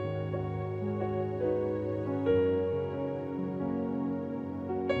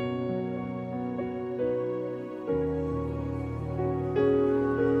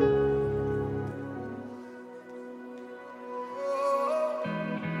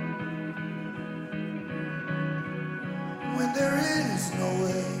is no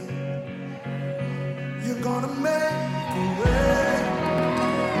way you're gonna make a way.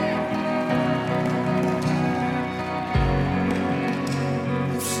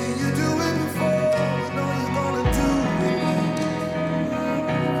 You've seen you do it before, you know you're gonna do it.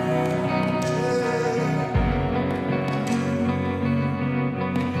 Yeah.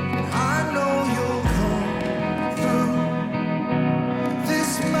 I know you'll come through.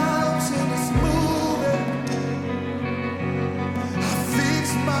 This mountain is moving. I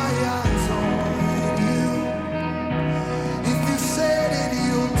fix my eyes on you. If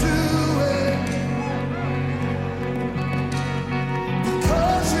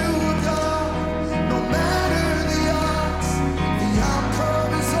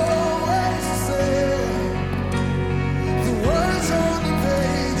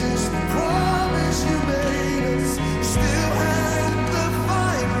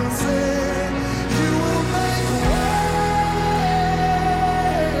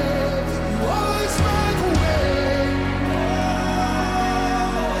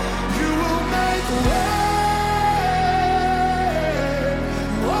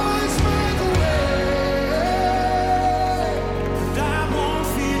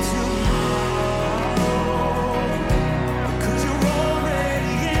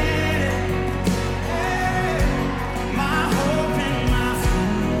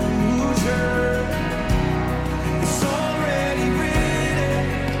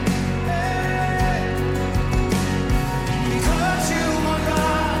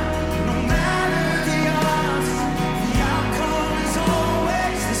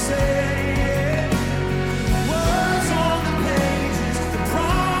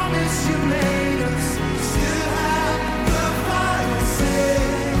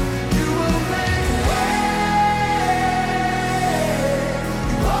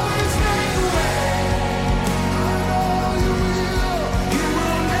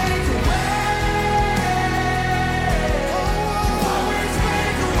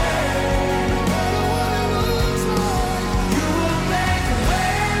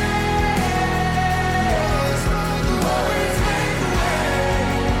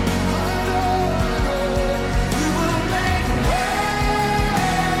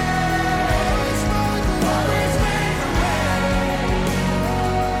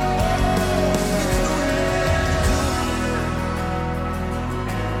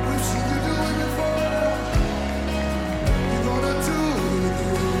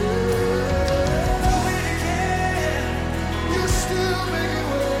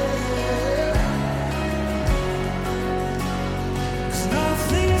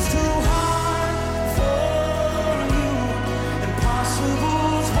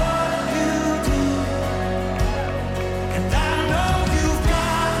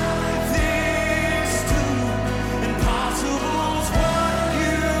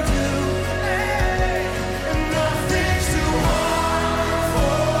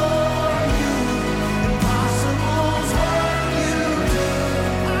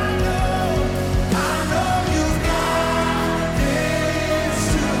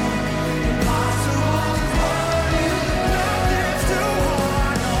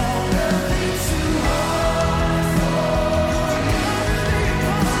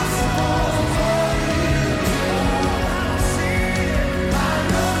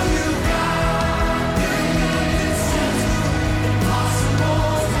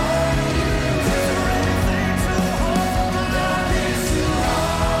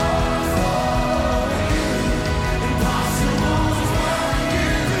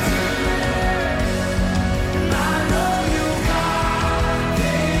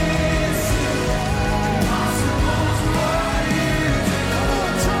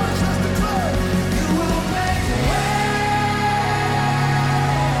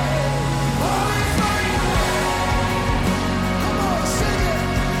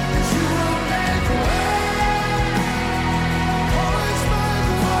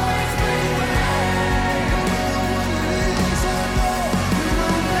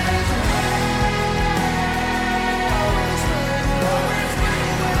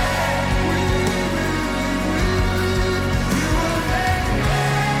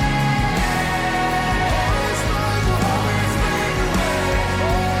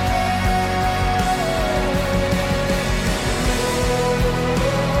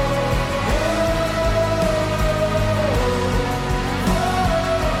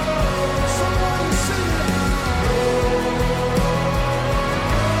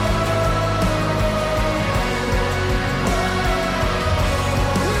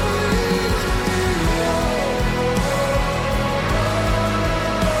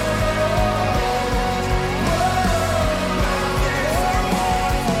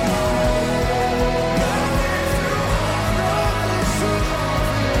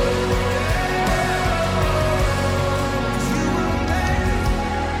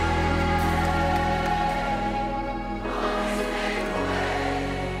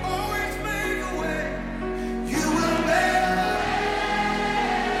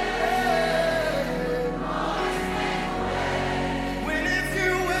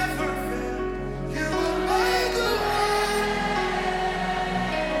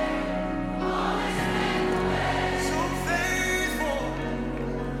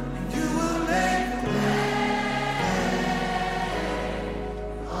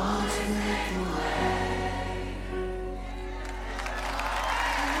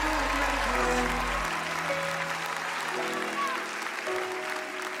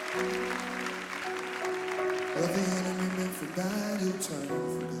turn it for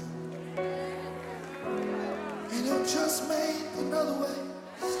good. And he'll just make another way.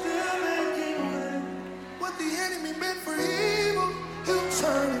 Still making way. What the enemy meant for evil, he'll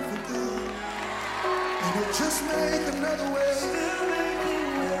turn it for good. And he'll just make another way. Still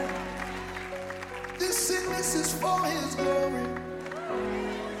making way. This sickness is for his glory.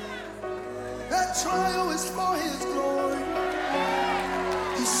 That trial is for his glory.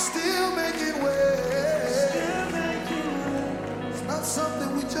 He's still making way. It's not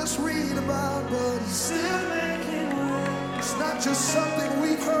something we just read about, but he's still making way. It's not just something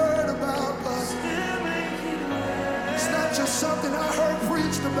we've heard about, but still making way. It's not just something I heard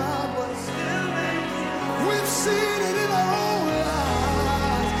preached about, but still making way. We've seen it in our own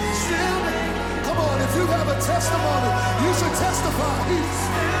lives. Still making way. Come on, if you have a testimony, you should testify. He's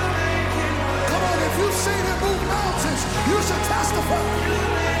still making way. Come on, if you've seen him move mountains, you should testify.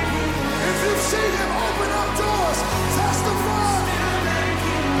 If you've seen him open up doors, testify.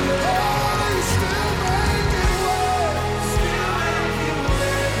 Oh, he's still making way. Still making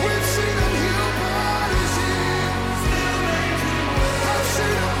way. We've seen him heal bodies here. Still making way. I've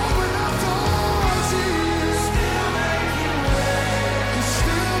seen him open up doors here. Still making way. He's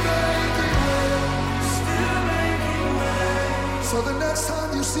still making way. Still making way. So the next time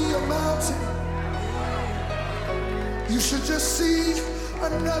you see a mountain, you should just see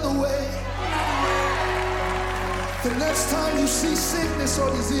another way. The next time you see sickness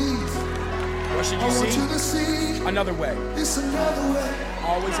or disease, what should you I see? want you to see Another way. it's another way.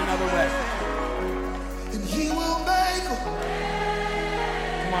 Always another way. And he will make a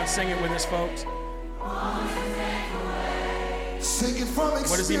way. Come on, sing it with us, folks. Sing it from experience.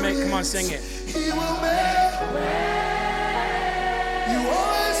 What does he make? Come on, sing it. He will make a way. You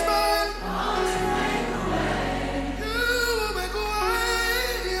always make a way. You will make a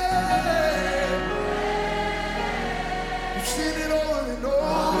way. Yeah. You've seen it over and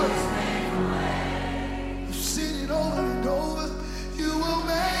over. You've seen it over and over. You will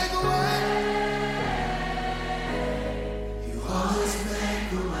make a way. You always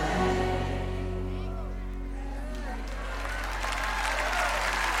make a way.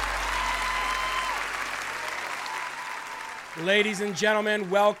 Ladies and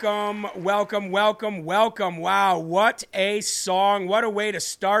gentlemen, welcome, welcome, welcome, welcome. Wow, what a song. What a way to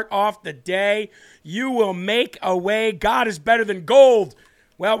start off the day. You will make a way. God is better than gold.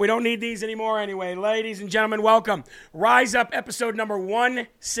 Well, we don't need these anymore anyway. Ladies and gentlemen, welcome. Rise Up, episode number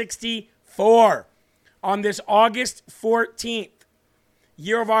 164 on this August 14th,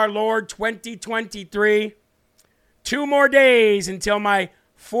 year of our Lord 2023. 2 more days until my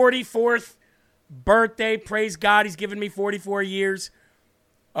 44th birthday. Praise God, he's given me 44 years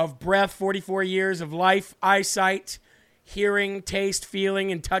of breath, 44 years of life, eyesight, hearing, taste,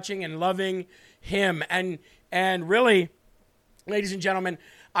 feeling, and touching and loving him. And really, ladies and gentlemen,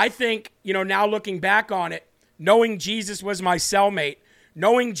 I think, now looking back on it, knowing Jesus was my cellmate,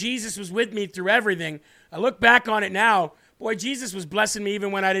 knowing Jesus was with me through everything, I look back on it now, boy, Jesus was blessing me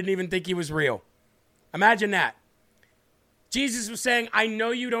even when I didn't even think he was real. Imagine that. Jesus was saying, I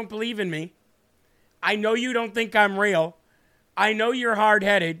know you don't believe in me. I know you don't think I'm real. I know you're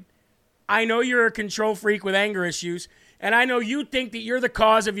hard-headed. I know you're a control freak with anger issues. And I know you think that you're the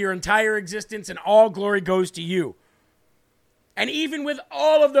cause of your entire existence and all glory goes to you. And even with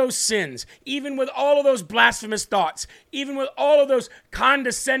all of those sins, even with all of those blasphemous thoughts, even with all of those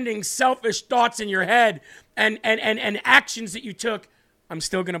condescending, selfish thoughts in your head and actions that you took, I'm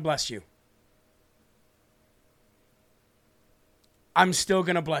still going to bless you. I'm still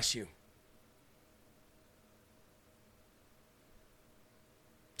going to bless you.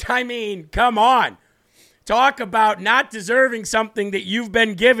 I mean, come on. Talk about not deserving something that you've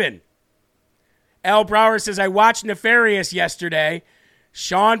been given. L. Brower says, I watched Nefarious yesterday.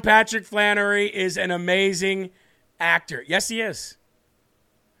 Sean Patrick Flannery is an amazing actor. Yes, he is.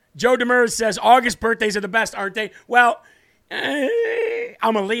 Joe Demers says, August birthdays are the best, aren't they? Well,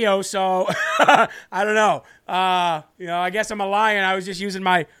 I'm a Leo, so I don't know. I guess I'm a lion. I was just using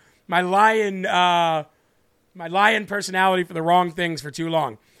my lion personality for the wrong things for too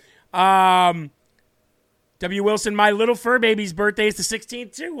long. W. Wilson, my little fur baby's birthday is the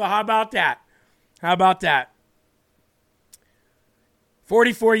 16th too. Well, how about that?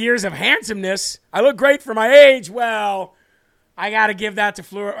 44 years of handsomeness. I look great for my age. Well, I got to give that to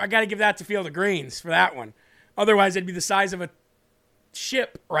Field of Greens for that one. Otherwise, I'd be the size of a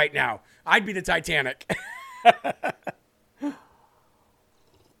ship right now. I'd be the Titanic.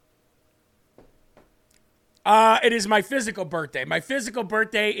 It is my physical birthday. My physical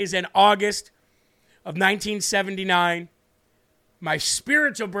birthday is in August of 1979. My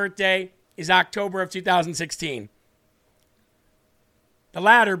spiritual birthday is October of 2016. The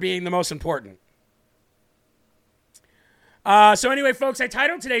latter being the most important. So anyway, folks, I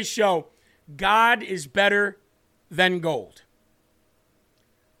titled today's show, God is Better Than Gold.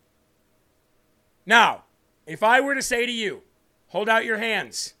 Now, if I were to say to you, hold out your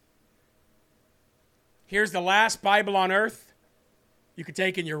hands. Here's the last Bible on earth. You could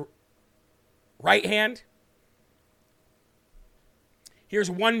take in your right hand. Here's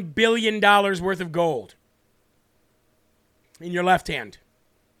 $1 billion worth of gold in your left hand.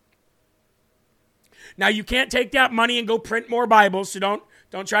 Now, you can't take that money and go print more Bibles, so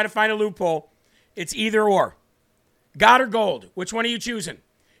don't try to find a loophole. It's either or. God or gold. Which one are you choosing?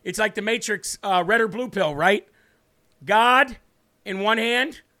 It's like the Matrix red or blue pill, right? God in one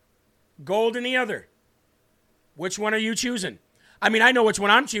hand, gold in the other. Which one are you choosing? I mean, I know which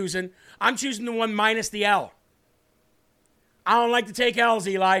one I'm choosing. I'm choosing the one minus the L. I don't like to take L's,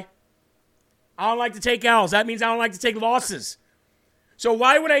 Eli. I don't like to take L's. That means I don't like to take losses. So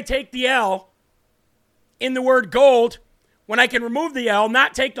why would I take the L in the word gold when I can remove the L,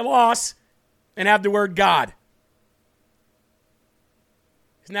 not take the loss, and have the word God?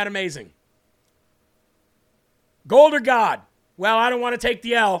 Isn't that amazing? Gold or God? Well, I don't want to take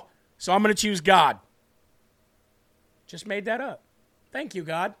the L, so I'm going to choose God. Just made that up. Thank you,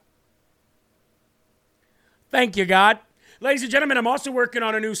 God. Thank you, God. Ladies and gentlemen, I'm also working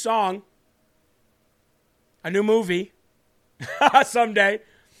on a new song, a new movie, someday.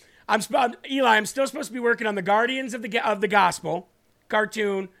 Eli, I'm still supposed to be working on the Guardians of the Gospel,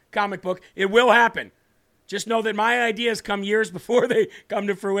 cartoon, comic book. It will happen. Just know that my ideas come years before they come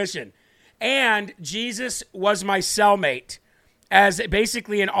to fruition. And Jesus Was My Cellmate, as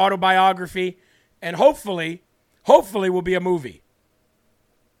basically an autobiography, and hopefully will be a movie.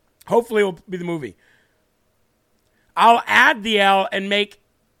 Hopefully it will be the movie. I'll add the L and make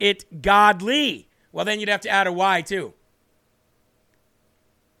it godly. Well, then you'd have to add a Y too.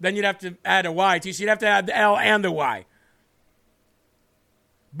 So you'd have to add the L and the Y.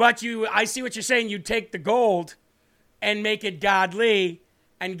 But I see what you're saying. You'd take the gold and make it godly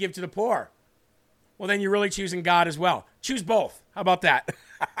and give to the poor. Well, then you're really choosing God as well. Choose both. How about that?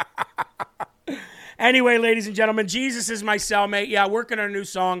 Anyway, ladies and gentlemen, Jesus Is My Cellmate. Yeah, working on a new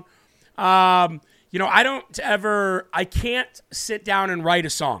song. I can't sit down and write a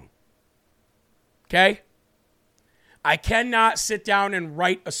song. Okay? I cannot sit down and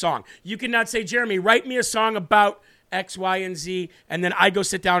write a song. You cannot say, Jeremy, write me a song about X, Y, and Z, and then I go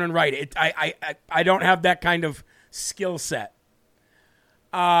sit down and write it. I don't have that kind of skill set.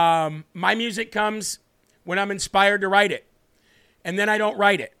 My music comes when I'm inspired to write it, and then I don't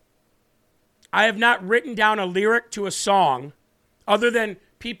write it. I have not written down a lyric to a song other than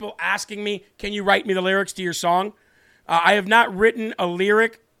people asking me, can you write me the lyrics to your song? I have not written a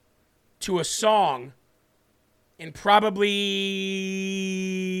lyric to a song in probably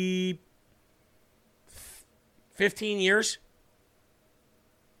 15 years.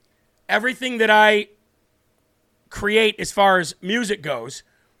 Everything that I create as far as music goes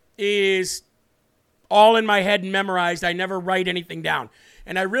is all in my head and memorized. I never write anything down.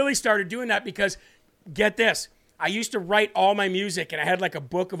 And I really started doing that because, get this, I used to write all my music, and I had like a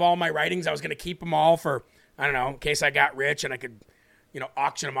book of all my writings. I was going to keep them all for, I don't know, in case I got rich and I could,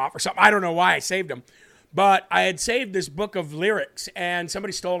 auction them off or something. I don't know why I saved them. But I had saved this book of lyrics, and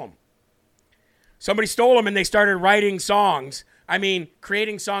somebody stole them. Somebody stole them, and they started writing songs.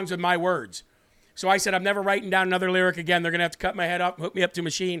 Creating songs with my words. So I said, I'm never writing down another lyric again. They're going to have to cut my head up, hook me up to a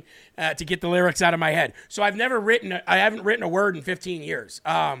machine to get the lyrics out of my head. So I haven't written a word in 15 years.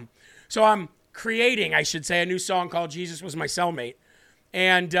 So I'm creating, I should say, a new song called Jesus Was My Cellmate.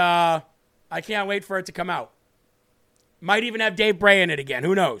 And I can't wait for it to come out. Might even have Dave Bray in it again.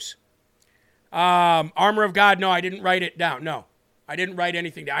 Who knows? Armor of God, no, I didn't write it down. No, I didn't write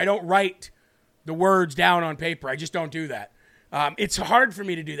anything down. I don't write the words down on paper. I just don't do that. It's hard for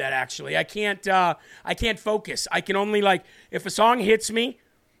me to do that, actually. I can't focus. I can only, if a song hits me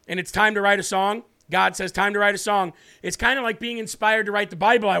and it's time to write a song, God says time to write a song, it's kind of like being inspired to write the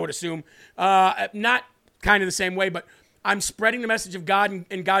Bible, I would assume. Not kind of the same way, but I'm spreading the message of God,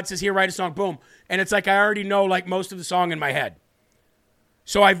 and God says, here, write a song, boom. And it's like I already know, most of the song in my head.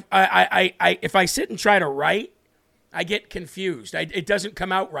 So if I sit and try to write, I get confused. It doesn't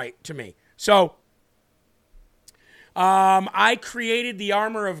come out right to me. So I created the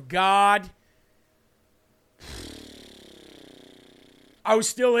Armor of God. I was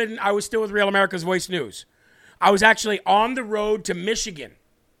still with Real America's Voice News. I was actually on the road to Michigan.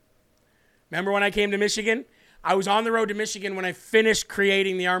 Remember when I came to Michigan? I was on the road to Michigan when I finished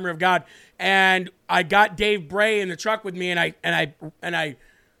creating the Armor of God, and I got Dave Bray in the truck with me, and I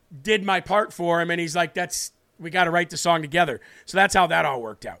did my part for him, and he's like, we got to write the song together. So that's how that all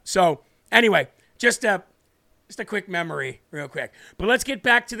worked out. So anyway, just a quick memory real quick. But let's get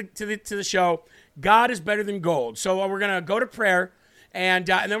back to the show. God is better than gold. So we're going to go to prayer and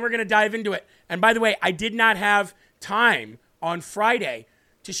then we're going to dive into it. And by the way, I did not have time on Friday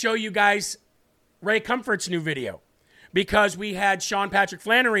to show you guys Ray Comfort's new video because we had Sean Patrick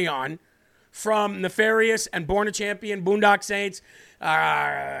Flannery on from Nefarious and Born a Champion, Boondock Saints.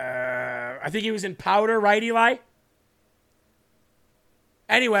 I think he was in Powder, right, Eli?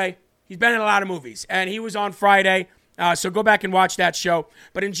 Anyway, he's been in a lot of movies, and he was on Friday, so go back and watch that show.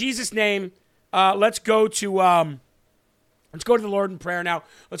 But in Jesus' name, let's go to the Lord in prayer now.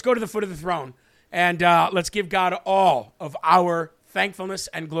 Let's go to the foot of the throne, and let's give God all of our thankfulness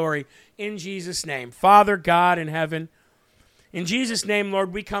and glory in Jesus' name. Father God in heaven, in Jesus' name,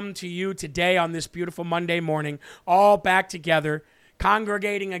 Lord, we come to you today on this beautiful Monday morning, all back together,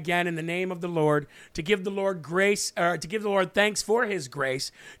 congregating again in the name of the Lord, to give the Lord grace, to give the Lord thanks for his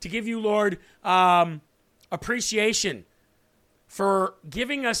grace, to give you, Lord, appreciation for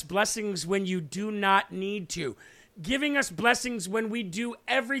giving us blessings when you do not need to, giving us blessings when we do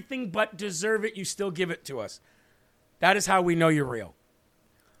everything but deserve it, you still give it to us. That is how we know you're real,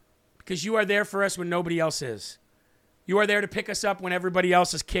 because you are there for us when nobody else is. You are there to pick us up when everybody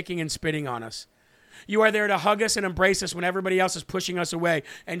else is kicking and spitting on us. You are there to hug us and embrace us when everybody else is pushing us away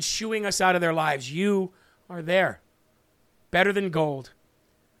and shooing us out of their lives. You are there. Better than gold.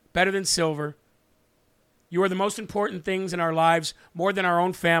 Better than silver. You are the most important things in our lives, more than our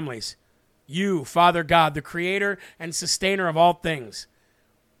own families. You, Father God, the creator and sustainer of all things.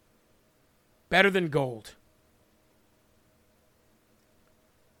 Better than gold.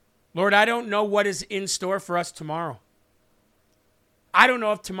 Lord, I don't know what is in store for us tomorrow. I don't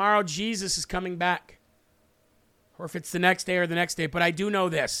know if tomorrow Jesus is coming back or if it's the next day or the next day, but I do know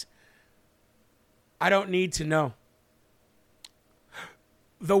this. I don't need to know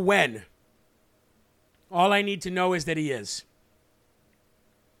the when. All I need to know is that he is.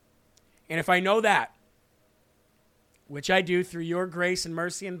 And if I know that, which I do through your grace and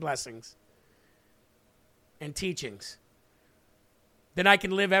mercy and blessings and teachings, then I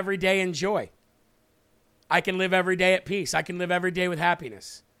can live every day in joy. I can live every day at peace. I can live every day with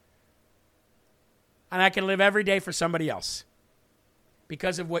happiness. And I can live every day for somebody else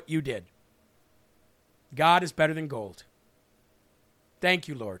because of what you did. God is better than gold. Thank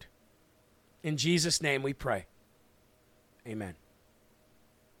you, Lord. In Jesus' name we pray. Amen.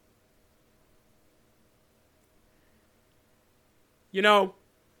 You know,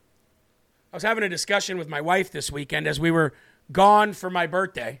 I was having a discussion with my wife this weekend as we were gone for my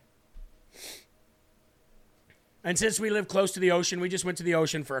birthday. And since we live close to the ocean, we just went to the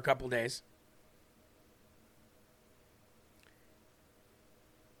ocean for a couple days.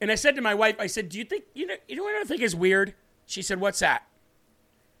 And I said to my wife, I said, do you think, you know what I think is weird? She said, what's that?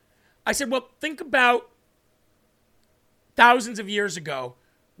 I said, well, think about thousands of years ago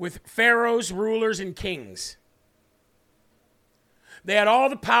with pharaohs, rulers, and kings. They had all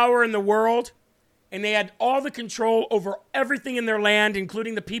the power in the world, and they had all the control over everything in their land,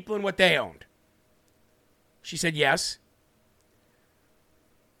 including the people and what they owned. She said, yes.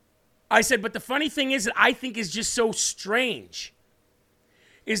 I said, but the funny thing is that I think is just so strange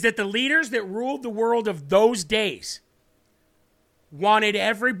is that the leaders that ruled the world of those days wanted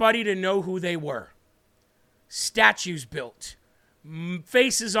everybody to know who they were. Statues built,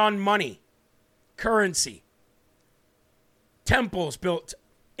 faces on money, currency, temples built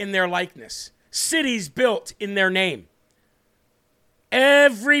in their likeness, cities built in their name.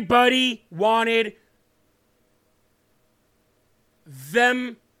 Everybody wanted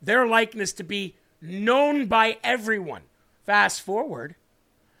their likeness to be known by everyone. Fast forward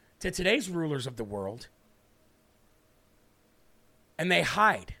to today's rulers of the world, and they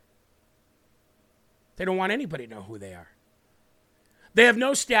hide. They don't want anybody to know who they are. They have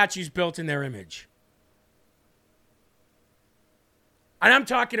no statues built in their image. And I'm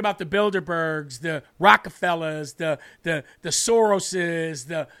talking about the Bilderbergs, the Rockefellers, the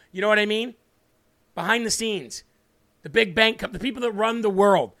Soroses, you know what I mean? Behind the scenes. The big bank company, the people that run the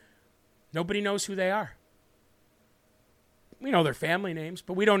world. Nobody knows who they are. We know their family names,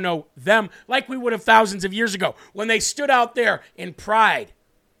 but we don't know them like we would have thousands of years ago when they stood out there in pride.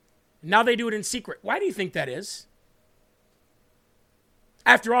 Now they do it in secret. Why do you think that is?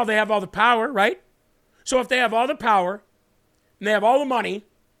 After all, they have all the power, right? So if they have all the power, and they have all the money,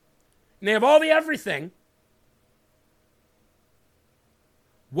 and they have all the everything,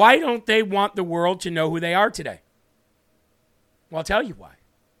 why don't they want the world to know who they are today? Well, I'll tell you why.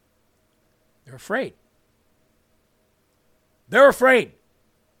 They're afraid. They're afraid.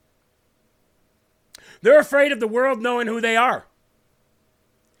 They're afraid of the world knowing who they are.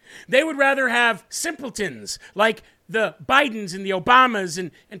 They would rather have simpletons like the Bidens and the Obamas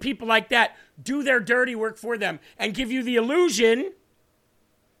and people like that do their dirty work for them and give you the illusion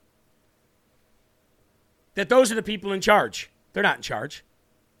that those are the people in charge. They're not in charge.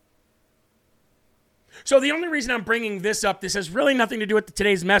 So the only reason I'm bringing this up, this has really nothing to do with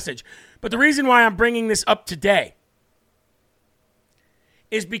today's message, but the reason why I'm bringing this up today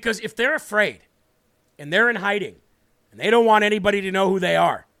is because if they're afraid and they're in hiding and they don't want anybody to know who they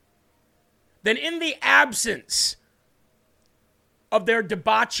are, then in the absence of their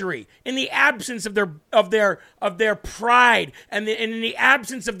debauchery, in the absence of their pride, and in the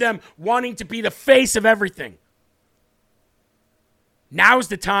absence of them wanting to be the face of everything, now's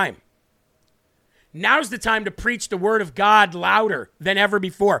the time. Now's the time to preach the word of God louder than ever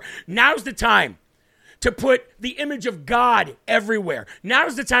before. Now's the time to put the image of God everywhere.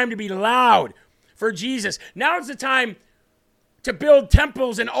 Now's the time to be loud for Jesus. Now's the time to build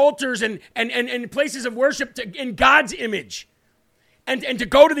temples and altars and places of worship in God's image. And to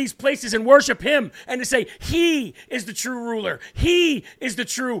go to these places and worship him and to say, he is the true ruler. He is the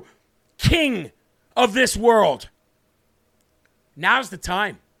true king of this world. Now's the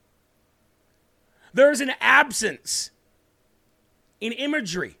time. There's an absence in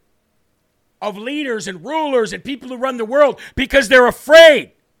imagery of leaders and rulers and people who run the world because they're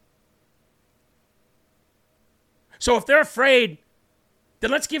afraid. So if they're afraid,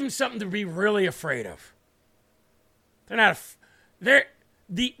 then let's give them something to be really afraid of. They're not.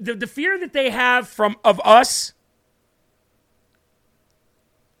 The fear that they have of us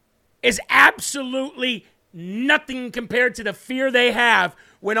is absolutely nothing compared to the fear they have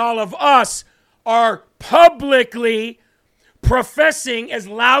when all of us are publicly professing as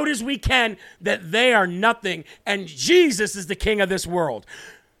loud as we can that they are nothing and Jesus is the king of this world.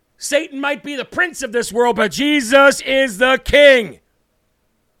 Satan might be the prince of this world, but Jesus is the king.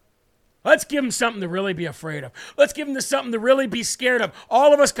 Let's give them something to really be afraid of. Let's give them something to really be scared of.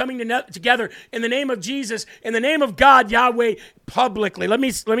 All of us coming together in the name of Jesus, in the name of God, Yahweh, publicly. Let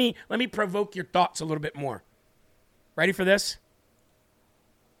me provoke your thoughts a little bit more. Ready for this?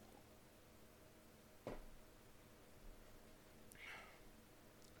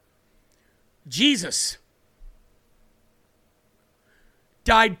 Jesus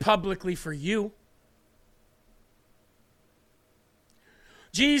died publicly for you.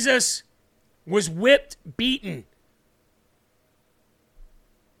 Jesus was whipped, beaten,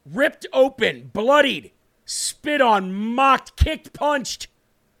 ripped open, bloodied, spit on, mocked, kicked, punched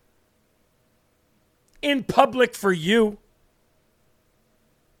in public for you.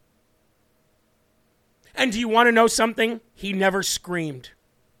 And do you want to know something? He never screamed.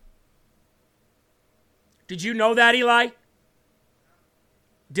 Did you know that, Eli?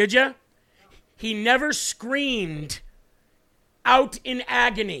 Did you? He never screamed out in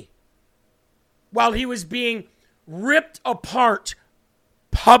agony while he was being ripped apart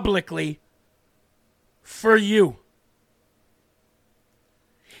publicly for you.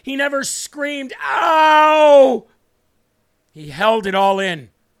 He never screamed, "Ow!" He held it all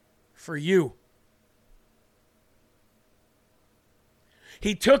in for you.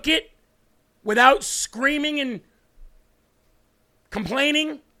 He took it without screaming and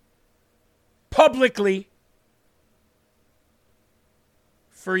complaining publicly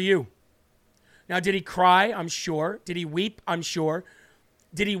for you. Now, did he cry? I'm sure. Did he weep? I'm sure.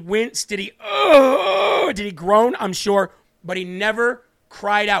 Did he wince? Did he groan? I'm sure. But he never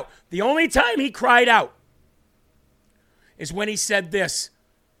cried out. The only time he cried out is when he said this,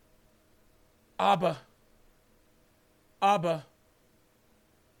 Abba, Abba,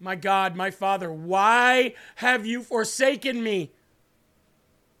 my God, my Father, why have you forsaken me?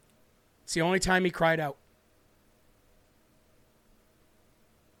 It's the only time he cried out.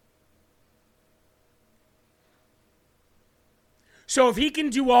 So if he can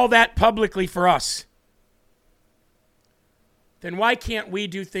do all that publicly for us, then why can't we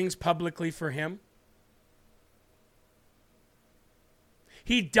do things publicly for him?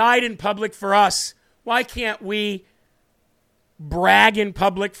 He died in public for us. Why can't we brag in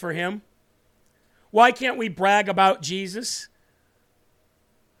public for him? Why can't we brag about Jesus?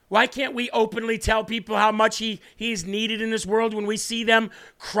 Why can't we openly tell people how much he's needed in this world when we see them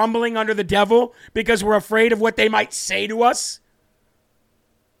crumbling under the devil because we're afraid of what they might say to us?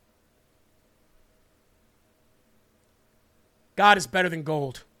 God is better than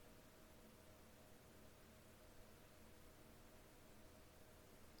gold.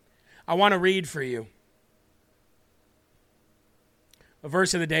 I want to read for you a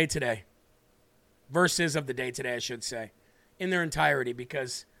verse of the day today. Verses of the day today, I should say, in their entirety,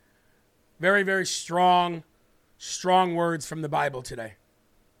 because Very, very strong words from the Bible today.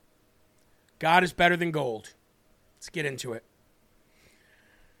 God is better than gold. Let's get into it.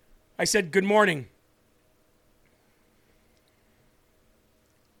 I said, good morning.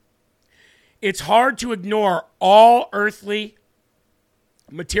 It's hard to ignore all earthly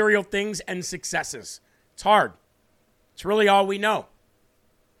material things and successes. It's hard. It's really all we know.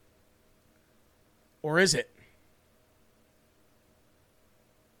 Or is it?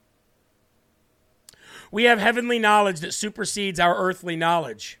 We have heavenly knowledge that supersedes our earthly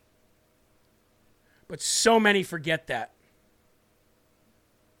knowledge. But so many forget that.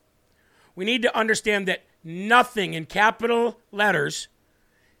 We need to understand that nothing in capital letters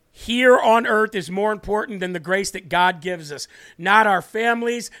here on earth is more important than the grace that God gives us. Not our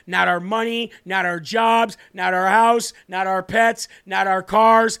families, not our money, not our jobs, not our house, not our pets, not our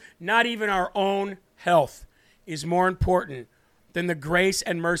cars, not even our own health is more important than the grace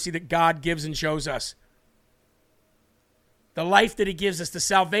and mercy that God gives and shows us. The life that he gives us, the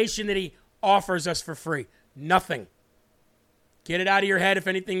salvation that he offers us for free. Nothing. Get it out of your head if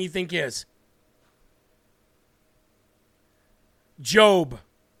anything you think is. Job.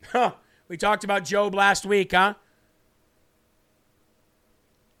 We talked about Job last week, huh?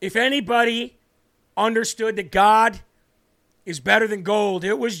 If anybody understood that God is better than gold,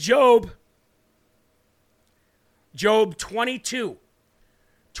 it was Job. Job 22,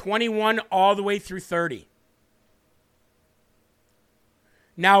 21 all the way through 30.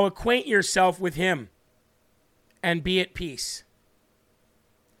 Now acquaint yourself with him and be at peace.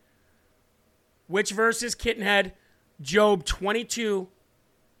 Which verses, Kittenhead? Job 22,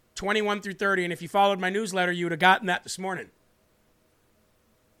 21 through 30. And if you followed my newsletter, you would have gotten that this morning.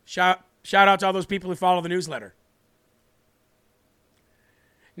 Shout out to all those people who follow the newsletter.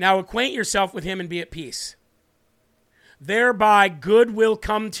 Now acquaint yourself with him and be at peace. Thereby good will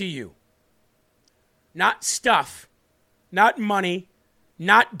come to you. Not stuff, not money,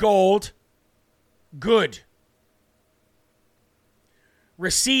 not gold, good.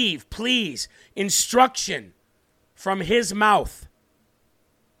 Receive, please, instruction from his mouth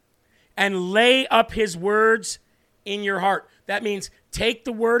and lay up his words in your heart. That means take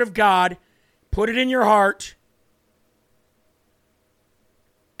the word of God, put it in your heart,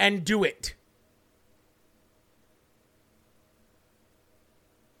 and do it.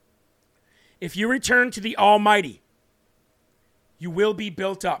 If you return to the Almighty, you will be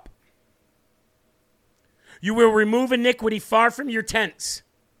built up. You will remove iniquity far from your tents.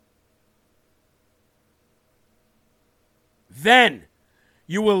 Then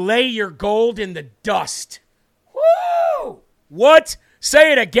you will lay your gold in the dust. Woo! What?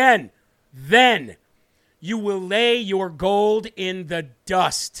 Say it again. Then you will lay your gold in the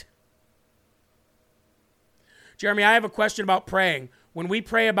dust. Jeremy, I have a question about praying. When we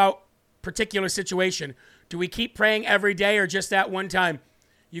pray about particular situation, do we keep praying every day or just that one time?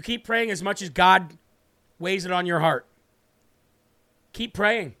 You keep praying as much as God weighs it on your heart. Keep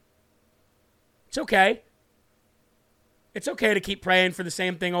praying. It's okay. It's okay to keep praying for the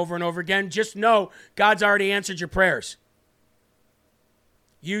same thing over and over again. Just know God's already answered your prayers.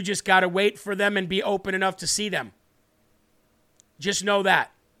 You just got to wait for them and be open enough to see them. Just know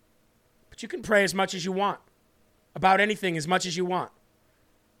that. But you can pray as much as you want. About anything as much as you want.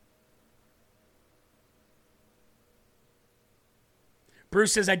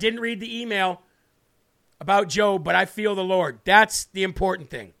 Bruce says, I didn't read the email about Job, but I feel the Lord. That's the important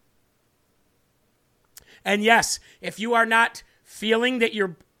thing. And yes, if you are not feeling that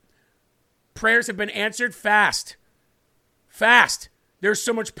your prayers have been answered, fast. Fast. There's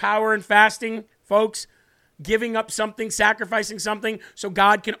so much power in fasting, folks. Giving up something, sacrificing something, so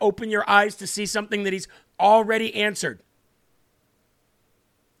God can open your eyes to see something that he's already answered.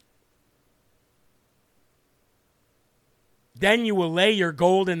 Then you will lay your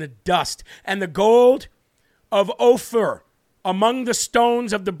gold in the dust, and the gold of Ophir among the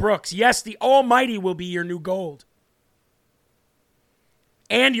stones of the brooks. Yes, the Almighty will be your new gold.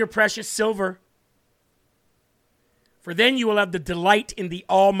 And your precious silver. For then you will have the delight in the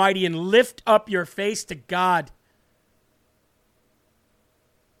Almighty and lift up your face to God.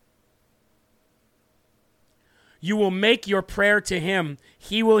 You will make your prayer to him.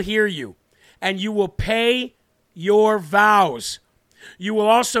 He will hear you. And you will pay your vows. You will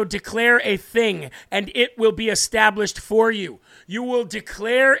also declare a thing, and it will be established for you. You will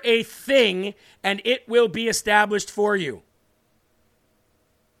declare a thing, and it will be established for you.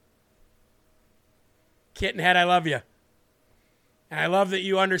 Kittenhead, I love you. And I love that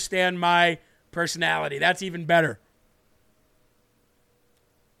you understand my personality. That's even better.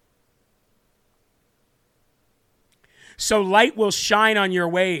 So light will shine on your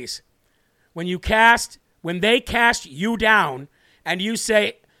ways. When they cast you down and you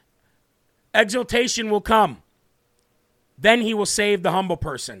say, exaltation will come, then he will save the humble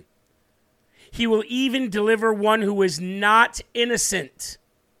person. He will even deliver one who is not innocent.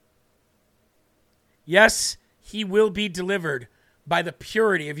 Yes, he will be delivered by the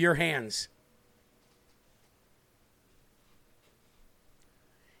purity of your hands.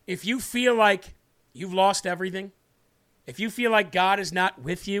 If you feel like you've lost everything, if you feel like God is not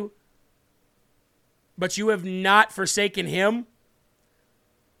with you, but you have not forsaken him,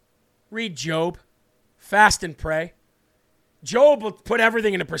 read Job, fast and pray. Job will put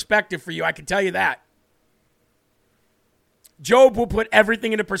everything into perspective for you, I can tell you that. Job will put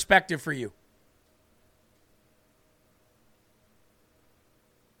everything into perspective for you.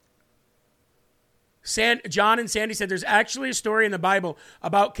 John and Sandy said there's actually a story in the Bible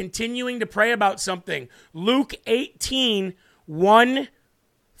about continuing to pray about something. Luke 18, 1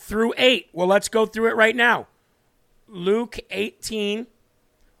 through 8. Well, let's go through it right now. Luke 18,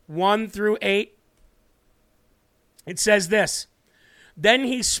 1 through 8. It says this. Then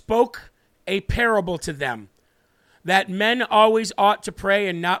he spoke a parable to them that men always ought to pray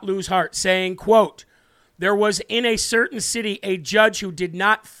and not lose heart, saying, quote, there was in a certain city a judge who did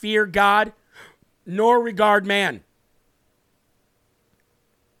not fear God nor regard man.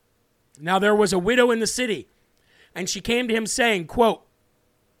 Now there was a widow in the city, and she came to him saying, quote,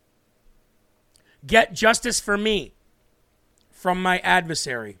 get justice for me from my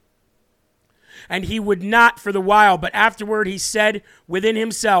adversary. And he would not for the while, but afterward he said within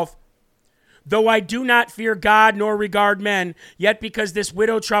himself, though I do not fear God nor regard men, yet because this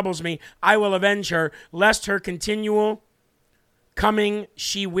widow troubles me, I will avenge her, lest her continual coming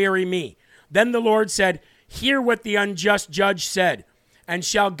she weary me. Then the Lord said, hear what the unjust judge said. And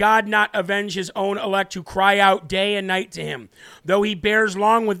shall God not avenge his own elect who cry out day and night to him? Though he bears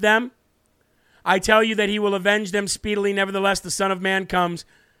long with them, I tell you that he will avenge them speedily. Nevertheless, the Son of Man comes,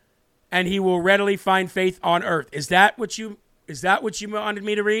 and he will readily find faith on earth. Is that what you wanted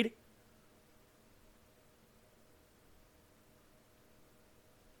me to read?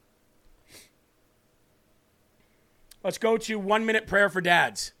 Let's go to 1 minute prayer for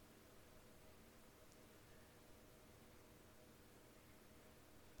dads.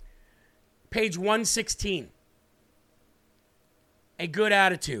 Page 116. A good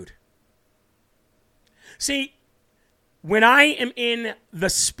attitude. See, when I am in the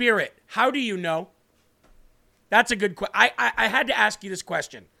spirit, how do you know? That's a good question. I had to ask you this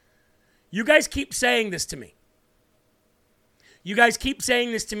question. You guys keep saying this to me. You guys keep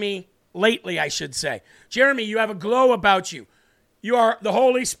saying this to me lately, I should say. Jeremy, you have a glow about you. The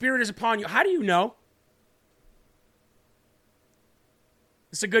Holy Spirit is upon you. How do you know?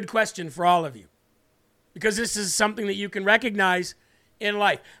 It's a good question for all of you, because this is something that you can recognize in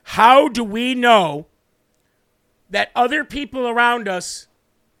life. How do we know that other people around us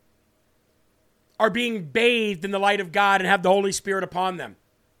are being bathed in the light of God and have the Holy Spirit upon them?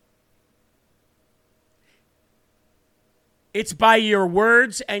 It's by your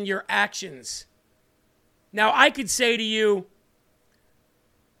words and your actions. Now, I could say to you,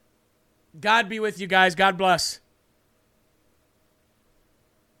 God be with you guys. God bless.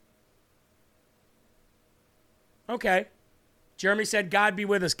 Okay. Jeremy said, God be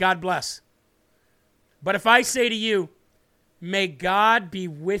with us. God bless. But if I say to you, may God be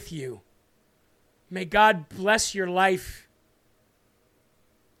with you. May God bless your life.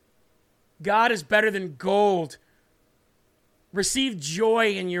 God is better than gold. Receive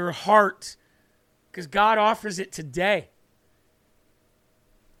joy in your heart because God offers it today.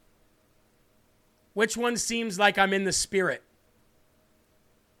 Which one seems like I'm in the spirit?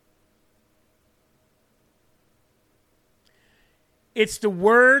 It's the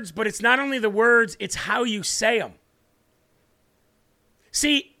words, but it's not only the words, it's how you say them.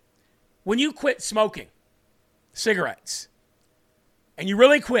 See, when you quit smoking cigarettes, and you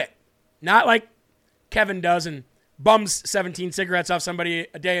really quit, not like Kevin does and bums 17 cigarettes off somebody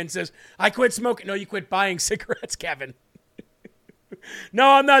a day and says, I quit smoking. No, you quit buying cigarettes, Kevin.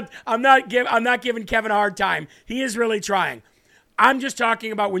 No, I'm not giving Kevin a hard time. He is really trying. I'm just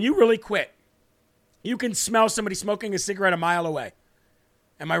talking about when you really quit, you can smell somebody smoking a cigarette a mile away.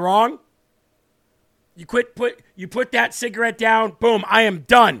 Am I wrong? You put that cigarette down, boom, I am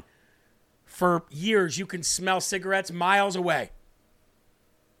done. For years, you can smell cigarettes miles away.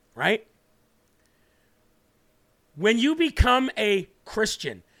 Right? When you become a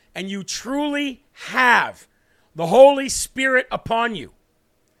Christian and you truly have the Holy Spirit upon you,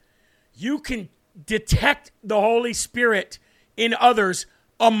 you can detect the Holy Spirit in others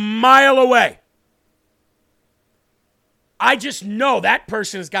a mile away. I just know that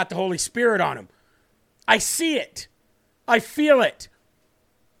person has got the Holy Spirit on him. I see it. I feel it.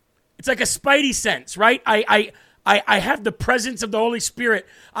 It's like a spidey sense, right? I have the presence of the Holy Spirit.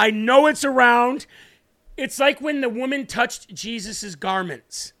 I know it's around. It's like when the woman touched Jesus'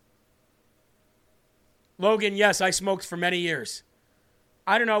 garments. Logan, yes, I smoked for many years.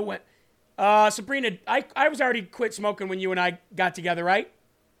 I don't know when. Sabrina, I was already quit smoking when you and I got together, right?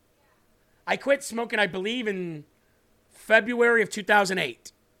 I quit smoking, I believe, in February of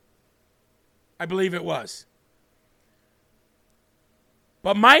 2008. I believe it was.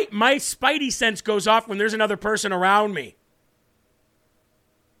 But my spidey sense goes off when there's another person around me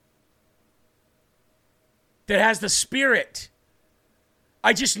that has the Spirit.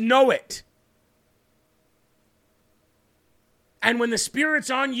 I just know it. And when the Spirit's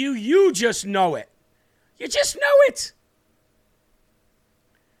on you, you just know it. You just know it.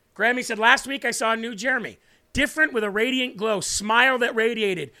 Grammy said, last week I saw a new Jeremy. Different with a radiant glow, smile that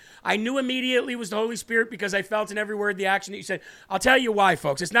radiated. I knew immediately it was the Holy Spirit because I felt in every word the action that you said. I'll tell you why,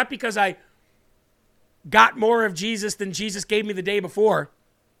 folks. It's not because I got more of Jesus than Jesus gave me the day before.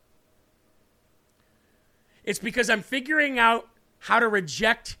 It's because I'm figuring out how to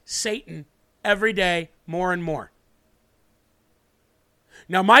reject Satan every day more and more.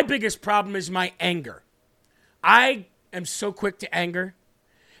 Now, my biggest problem is my anger. I am so quick to anger.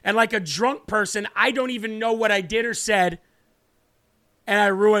 And like a drunk person, I don't even know what I did or said, and I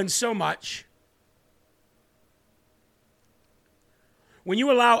ruin so much. When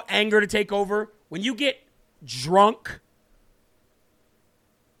you allow anger to take over, when you get drunk,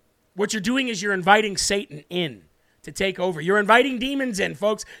 what you're doing is you're inviting Satan in to take over. You're inviting demons in,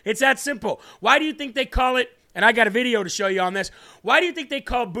 folks. It's that simple. Why do you think they call it, and I got a video to show you on this, why do you think they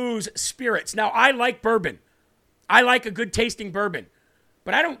call booze spirits? Now, I like bourbon. I like a good tasting bourbon.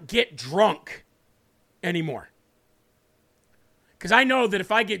 But I don't get drunk anymore. Because I know that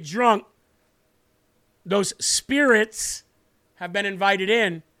if I get drunk, those spirits have been invited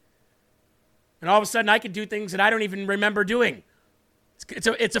in. And all of a sudden I can do things that I don't even remember doing.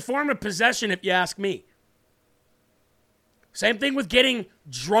 It's a form of possession if you ask me. Same thing with getting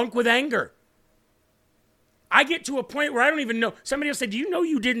drunk with anger. I get to a point where I don't even know. Somebody will say, do you know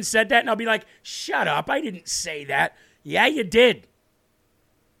you didn't say that? And I'll be like, shut up, I didn't say that. Yeah, you did.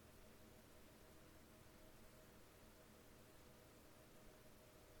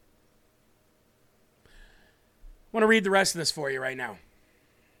 I want to read the rest of this for you right now.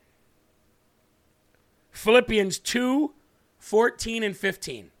 Philippians 2, 14 and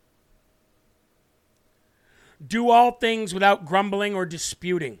 15. Do all things without grumbling or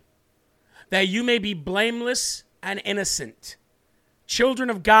disputing, that you may be blameless and innocent, children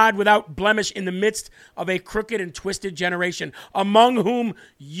of God without blemish in the midst of a crooked and twisted generation, among whom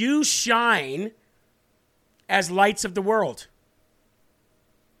you shine as lights of the world.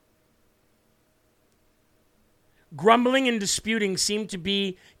 Grumbling and disputing seem to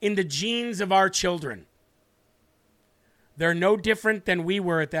be in the genes of our children. They're no different than we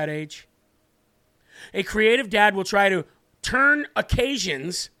were at that age. A creative dad will try to turn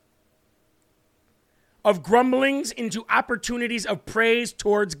occasions of grumblings into opportunities of praise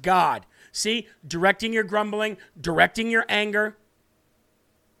towards God. See, directing your grumbling, directing your anger.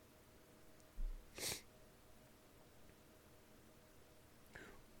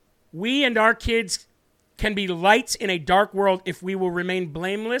 We and our kids can be lights in a dark world if we will remain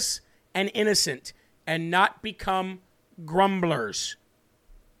blameless and innocent and not become grumblers.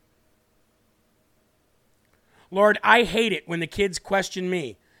 Lord, I hate it when the kids question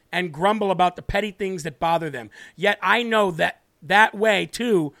me and grumble about the petty things that bother them. Yet I know that way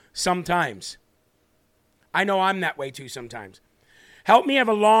too sometimes. I know I'm that way too sometimes. Help me have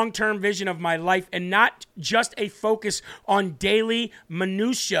a long-term vision of my life and not just a focus on daily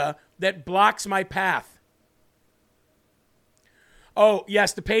minutia that blocks my path. Oh,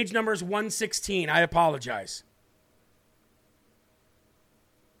 yes, the page number is 116. I apologize.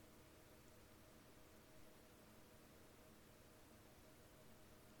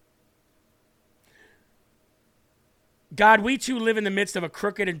 God, we too live in the midst of a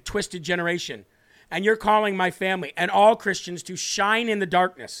crooked and twisted generation, and you're calling my family and all Christians to shine in the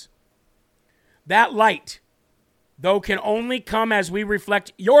darkness. That light, though, can only come as we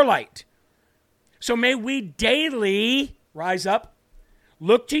reflect your light. So may we daily rise up,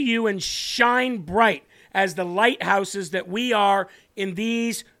 look to you, and shine bright as the lighthouses that we are in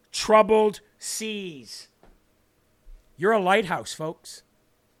these troubled seas. You're a lighthouse, folks.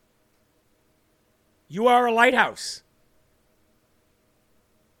 You are a lighthouse.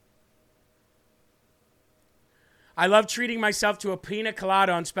 I love treating myself to a pina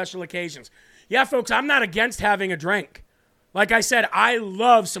colada on special occasions. Yeah, folks, I'm not against having a drink. Like I said, I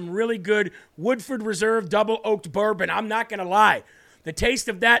love some really good Woodford Reserve double oaked bourbon. I'm not going to lie. The taste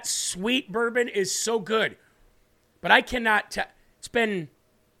of that sweet bourbon is so good. But I cannot it's been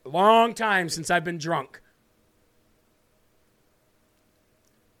a long time since I've been drunk.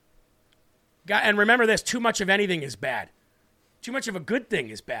 And remember this, too much of anything is bad. Too much of a good thing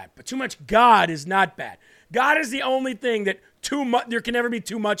is bad, but too much God is not bad. God is the only thing that there can never be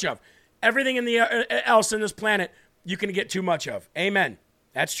too much of. Everything else in this planet, you can get too much of. Amen.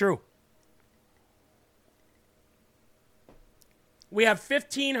 That's true. We have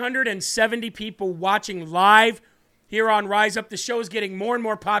 1,570 people watching live here on Rise Up. The show is getting more and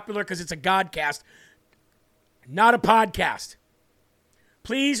more popular because it's a Godcast, not a podcast.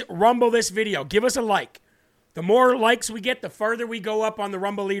 Please rumble this video. Give us a like. The more likes we get, the further we go up on the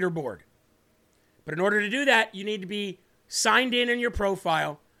Rumble leaderboard. But in order to do that, you need to be signed in your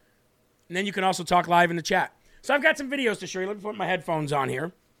profile. And then you can also talk live in the chat. So I've got some videos to show you. Let me put my headphones on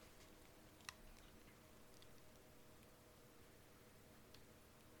here.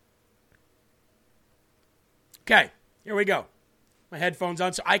 Okay, here we go. My headphones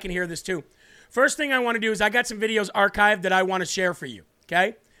on so I can hear this too. First thing I want to do is I got some videos archived that I want to share for you.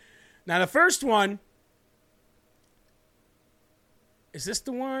 Okay? Now the first one, is this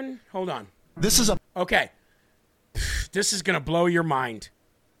the one? Hold on. Okay. This is going to blow your mind.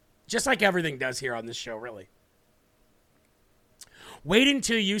 Just like everything does here on this show, really. Wait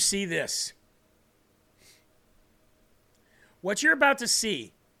until you see this. What you're about to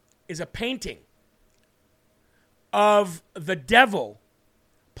see is a painting of the devil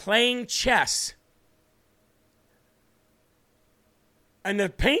playing chess. And the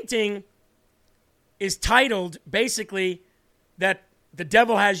painting is titled, basically, that the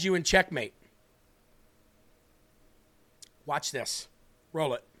devil has you in checkmate. Watch this.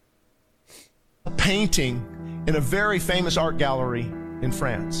 Roll it. A painting in a very famous art gallery in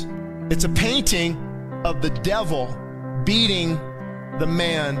France. It's a painting of the devil beating the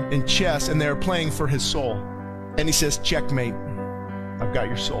man in chess, and they're playing for his soul. And he says, checkmate, I've got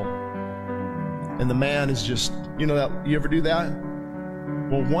your soul. And the man is just, you know that, you ever do that?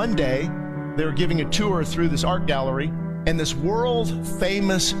 Well, one day, they were giving a tour through this art gallery, and this world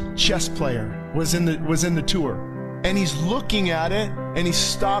famous chess player was in the tour. And he's looking at it, and he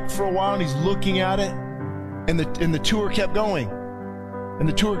stopped for a while, and he's looking at it, and the tour kept going. And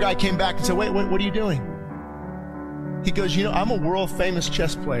the tour guy came back and said, wait, what are you doing? He goes, I'm a world famous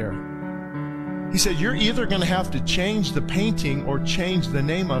chess player. He said, you're either going to have to change the painting or change the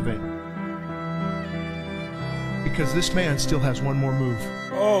name of it. Because this man still has one more move.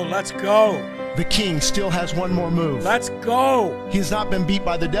 Oh, let's go. The king still has one more move. Let's go. He has not been beat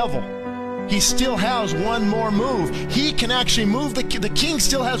by the devil. He still has one more move. He can actually move. The king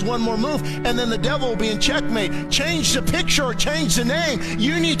still has one more move, and then the devil will be in checkmate. Change the picture or change the name.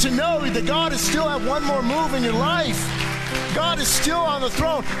 You need to know that God is still have one more move in your life. God is still on the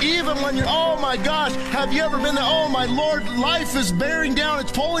throne, even when you're, oh my gosh, have you ever been there? Oh my Lord, life is bearing down,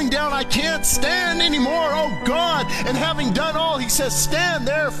 it's pulling down, I can't stand anymore, oh God. And having done all, he says, stand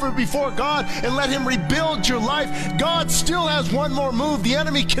there before God and let him rebuild your life. God still has one more move. The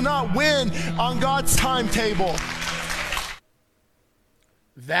enemy cannot win on God's timetable.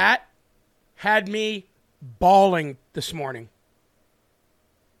 That had me bawling this morning.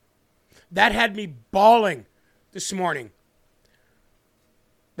 That had me bawling this morning.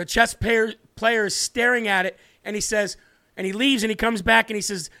 The chess player is staring at it, and he says, and he leaves, and he comes back, and he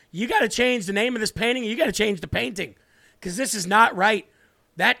says, you got to change the name of this painting, and you got to change the painting, because this is not right.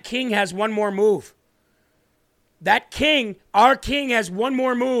 That king has one more move. That king, our king, has one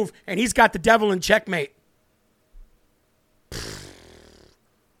more move, and he's got the devil in checkmate.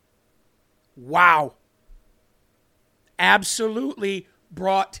 Wow. Absolutely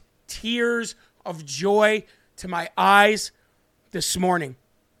brought tears of joy to my eyes this morning.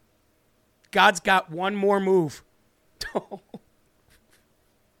 God's got one more move.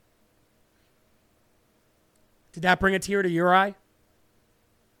 Did that bring a tear to your eye?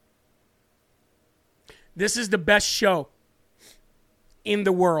 This is the best show in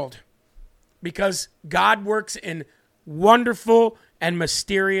the world because God works in wonderful and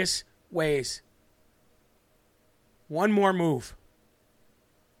mysterious ways. One more move.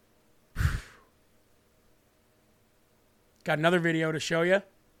 Got another video to show you.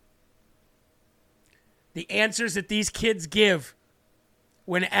 The answers that these kids give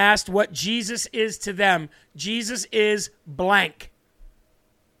when asked what Jesus is to them. Jesus is blank.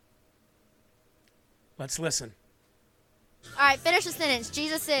 Let's listen. All right, finish the sentence.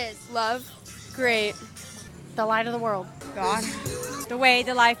 Jesus is love, great, the light of the world. God, the way,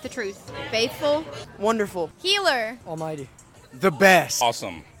 the life, the truth, Faithful, wonderful, healer, almighty, The best.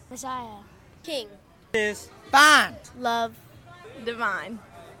 Awesome. Messiah. King. Is fine. Love. Divine.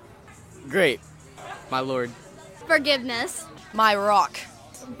 Great. My Lord. Forgiveness. My rock.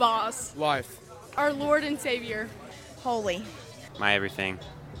 Boss. Wife. Our Lord and Savior. Holy. My everything.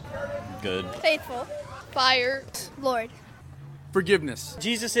 Good. Faithful. Fire. Lord. Forgiveness.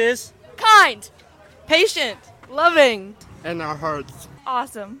 Jesus is Kind. Patient. Loving. And our hearts.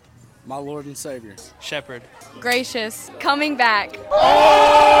 Awesome. My Lord and Savior. shepherd. Gracious. Coming back.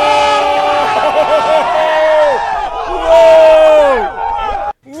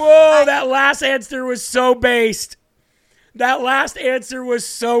 Whoa, that last answer was so based. That last answer was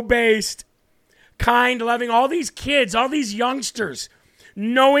so based. Kind, loving, all these kids, all these youngsters,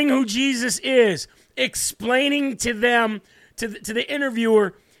 knowing who Jesus is, explaining to them, to the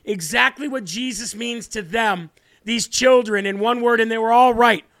interviewer, exactly what Jesus means to them, these children, in one word, and they were all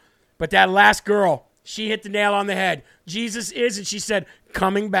right. But that last girl, she hit the nail on the head. Jesus is, and she said,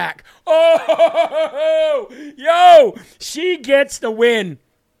 coming back. Oh, yo, she gets the win.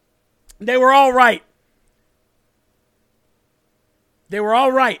 They were all right. They were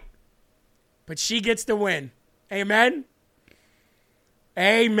all right. But she gets the win. Amen?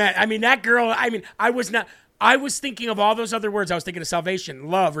 Amen. I mean, that girl, I was thinking of all those other words. I was thinking of salvation,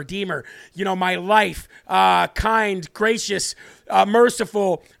 love, redeemer, my life, kind, gracious,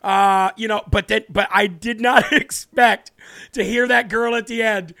 merciful, but I did not expect to hear that girl at the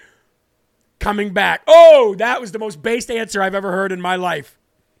end coming back. Oh, that was the most based answer I've ever heard in my life.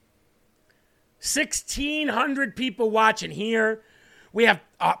 1,600 people watching here. We have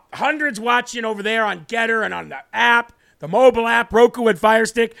hundreds watching over there on Getter and on the app, the mobile app, Roku and Fire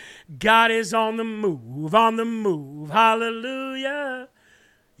Stick. God is on the move, hallelujah.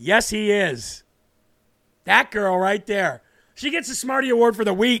 Yes, he is. That girl right there. She gets the Smarty Award for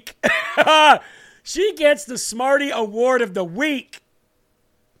the week. She gets the Smarty Award of the week.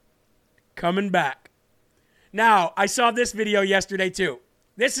 Coming back. Now, I saw this video yesterday too.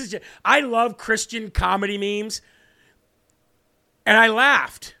 I love Christian comedy memes. And I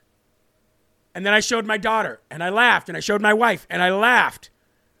laughed. And then I showed my daughter. And I laughed. And I showed my wife. And I laughed.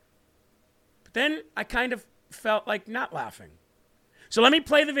 But then I kind of felt like not laughing. So let me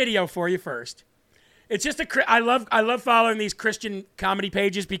play the video for you first. It's just I love following these Christian comedy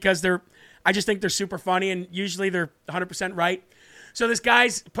pages because I just think they're super funny. And usually they're 100% right. So this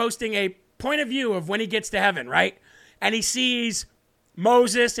guy's posting a point of view of when he gets to heaven, right? And he sees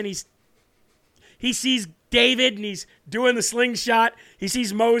Moses and he sees David and he's doing the slingshot. He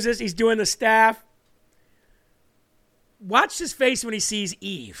sees Moses, he's doing the staff. Watch his face when he sees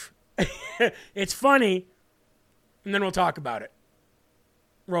Eve. It's funny, and then we'll talk about it.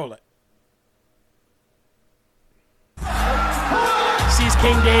 Roll it. Sees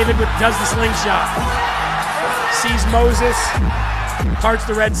King David does the slingshot. Sees Moses, parts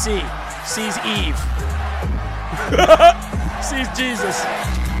the Red Sea. Sees Eve. Sees Jesus.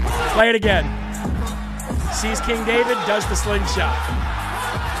 Play it again. Sees King David, does the slingshot.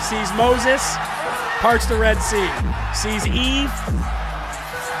 Sees Moses, parts the Red Sea. Sees Eve.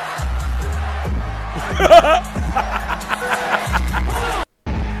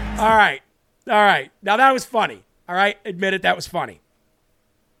 All right. Now that was funny. All right. Admit it, that was funny.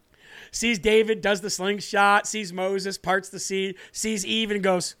 Sees David, does the slingshot. Sees Moses, parts the sea. Sees Eve and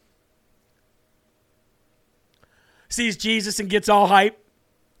goes. Sees Jesus and gets all hype.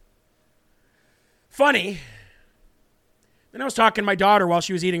 Funny. Then I was talking to my daughter while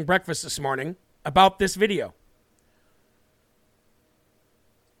she was eating breakfast this morning about this video.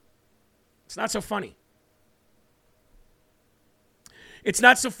 It's not so funny. It's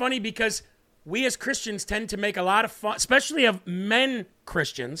not so funny because we as Christians tend to make a lot of fun, especially of men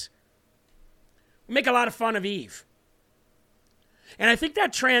Christians, we make a lot of fun of Eve. And I think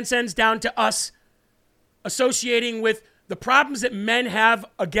that transcends down to us associating with the problems that men have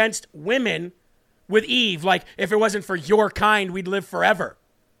against women with Eve. Like, if it wasn't for your kind, we'd live forever.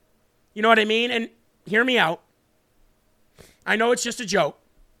 You know what I mean? And hear me out. I know it's just a joke.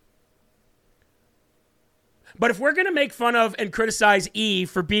 But if we're going to make fun of and criticize Eve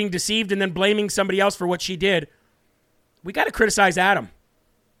for being deceived and then blaming somebody else for what she did, we got to criticize Adam.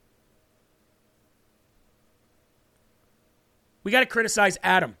 We got to criticize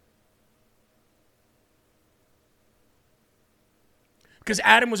Adam. Because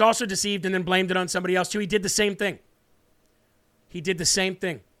Adam was also deceived and then blamed it on somebody else too. He did the same thing.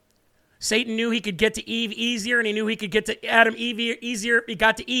 Satan knew he could get to Eve easier, and he knew he could get to Adam easier. He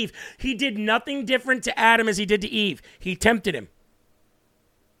got to Eve. He did nothing different to Adam as he did to Eve. He tempted him.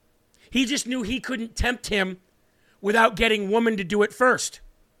 He just knew he couldn't tempt him without getting woman to do it first.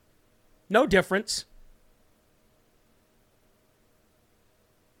 No difference.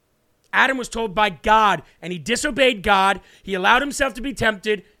 Adam was told by God, and he disobeyed God. He allowed himself to be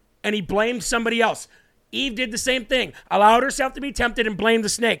tempted, and he blamed somebody else. Eve did the same thing, allowed herself to be tempted and blamed the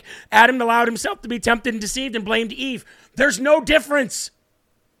snake. Adam allowed himself to be tempted and deceived and blamed Eve. There's no difference.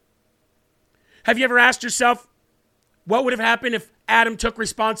 Have you ever asked yourself what would have happened if Adam took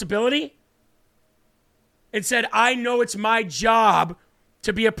responsibility and said, I know it's my job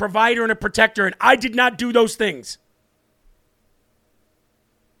to be a provider and a protector, and I did not do those things.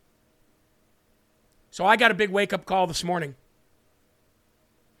 So I got a big wake-up call this morning.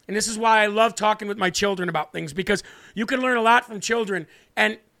 And this is why I love talking with my children about things, because you can learn a lot from children.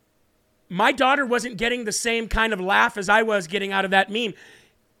 And my daughter wasn't getting the same kind of laugh as I was getting out of that meme.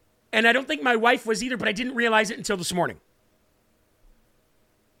 And I don't think my wife was either, but I didn't realize it until this morning.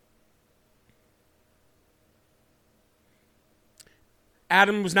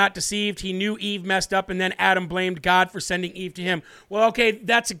 Adam was not deceived. He knew Eve messed up, and then Adam blamed God for sending Eve to him. Well, okay,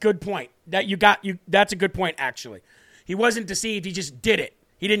 that's a good point. That's a good point, actually. He wasn't deceived. He just did it.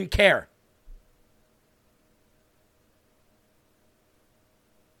 He didn't care.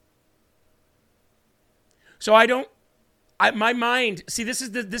 So my mind, see, this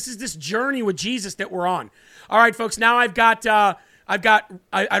is this journey with Jesus that we're on. All right, folks, now I don't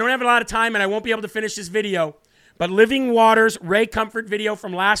have a lot of time, and I won't be able to finish this video, but Living Waters Ray Comfort video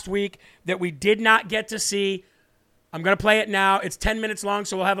from last week that we did not get to see. I'm going to play it now. It's 10 minutes long,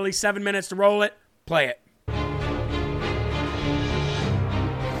 so we'll have at least 7 minutes to roll it. Play it.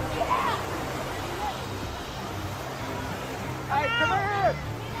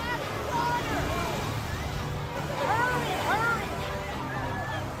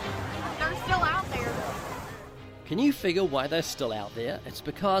 Can you figure why they're still out there? It's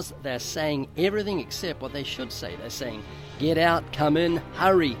because they're saying everything except what they should say. They're saying, get out, come in,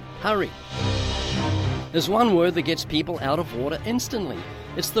 hurry, hurry. There's one word that gets people out of water instantly.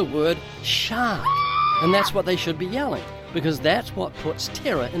 It's the word shark. And that's what they should be yelling, because that's what puts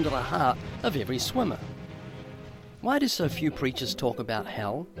terror into the heart of every swimmer. Why do so few preachers talk about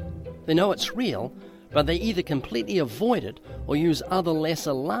hell? They know it's real, but they either completely avoid it or use other less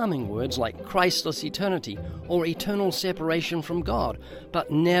alarming words like Christless eternity or eternal separation from God,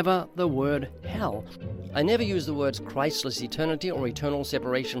 but never the word hell. I never use the words Christless eternity or eternal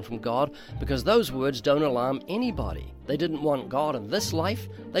separation from God because those words don't alarm anybody. They didn't want God in this life,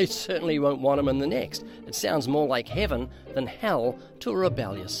 they certainly won't want him in the next. It sounds more like heaven than hell to a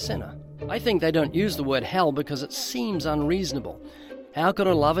rebellious sinner. I think they don't use the word hell because it seems unreasonable. How could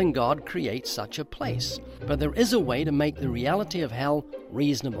a loving God create such a place? But there is a way to make the reality of hell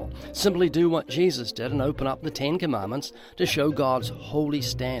reasonable. Simply do what Jesus did and open up the Ten Commandments to show God's holy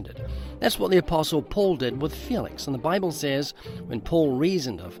standard. That's what the Apostle Paul did with Felix. And the Bible says when Paul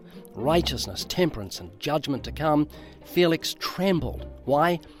reasoned of righteousness, temperance, and judgment to come, Felix trembled.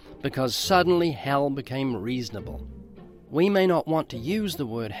 Why? Because suddenly hell became reasonable. We may not want to use the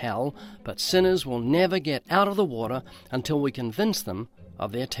word hell, but sinners will never get out of the water until we convince them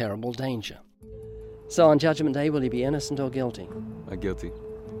of their terrible danger. So on Judgment Day, will you be innocent or guilty? Guilty.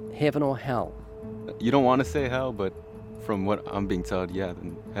 Heaven or hell? You don't want to say hell, but from what I'm being told, yeah,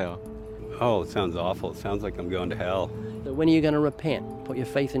 then hell. Oh, it sounds awful. It sounds like I'm going to hell. So when are you going to repent, put your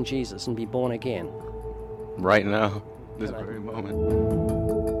faith in Jesus, and be born again? Right now, this very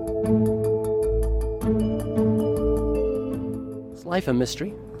moment. Is life a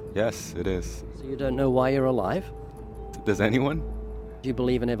mystery? Yes, it is. So you don't know why you're alive? Does anyone? Do you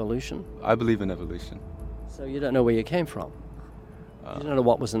believe in evolution? I believe in evolution. So you don't know where you came from? You don't know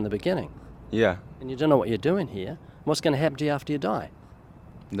what was in the beginning? Yeah. And you don't know what you're doing here? What's going to happen to you after you die?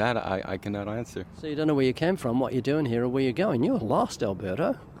 That I cannot answer. So you don't know where you came from, what you're doing here, or where you're going. You're lost,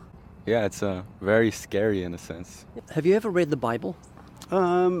 Alberto. Yeah, it's very scary in a sense. Have you ever read the Bible?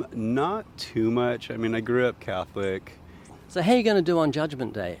 Not too much. I mean, I grew up Catholic. So how are you going to do on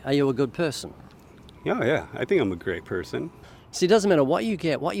Judgment Day? Are you a good person? Oh, yeah. I think I'm a great person. See, it doesn't matter what you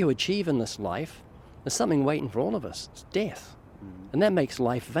get, what you achieve in this life, there's something waiting for all of us. It's death. And that makes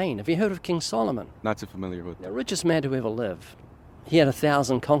life vain. Have you heard of King Solomon? Not too familiar with The richest man to ever live. He had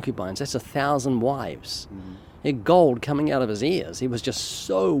 1,000 concubines. That's 1,000 wives. He had gold coming out of his ears. He was just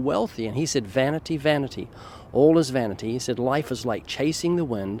so wealthy. And he said, vanity, vanity. All is vanity. He said, life is like chasing the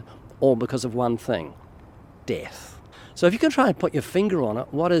wind, all because of one thing, death. So if you can try and put your finger on it,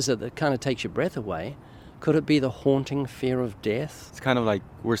 what is it that kind of takes your breath away? Could it be the haunting fear of death? It's kind of like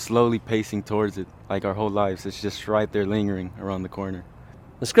we're slowly pacing towards it, like our whole lives. It's just right there lingering around the corner.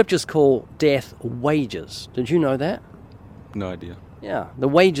 The scriptures call death wages. Did you know that? No idea. Yeah, the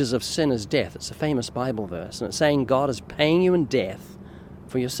wages of sin is death. It's a famous Bible verse, and it's saying God is paying you in death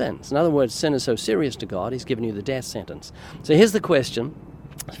for your sins. In other words, sin is so serious to God, he's given you the death sentence. So here's the question.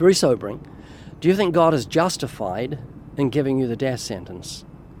 It's very sobering. Do you think God is justified in giving you the death sentence,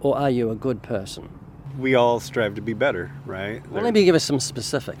 or are you a good person? We all strive to be better, right? Well, let me give us some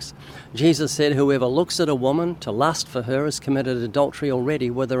specifics. Jesus said, whoever looks at a woman to lust for her has committed adultery already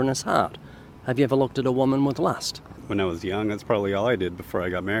with her in his heart. Have you ever looked at a woman with lust? When I was young, that's probably all I did before I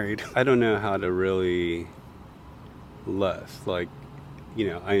got married. I don't know how to really lust. Like,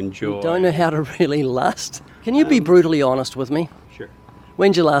 I enjoy... You don't know how to really lust? Can you be brutally honest with me? Sure.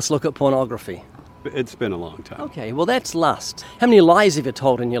 When did you last look at pornography? It's been a long time. Okay, well that's lust. How many lies have you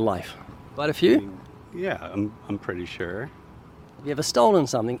told in your life? Quite a few? Yeah, I'm pretty sure. Have you ever stolen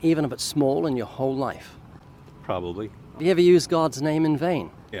something, even if it's small, in your whole life? Probably. Have you ever used God's name in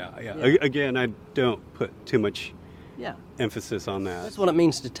vain? Yeah. Again, I don't put too much emphasis on that. That's what it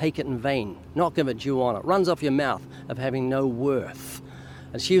means to take it in vain, not give it due honor. It runs off your mouth of having no worth.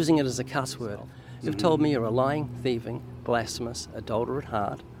 It's using it as a cuss word. You've told me you're a lying, thieving, blasphemous, adulterer at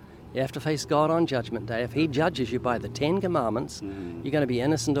heart. You have to face God on Judgment Day. If He judges you by the 10 Commandments, you're going to be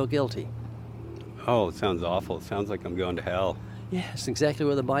innocent or guilty. Oh, it sounds awful. It sounds like I'm going to hell. Yeah, it's exactly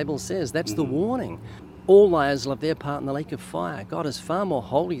what the Bible says. That's the warning. All liars will have their part in the lake of fire. God is far more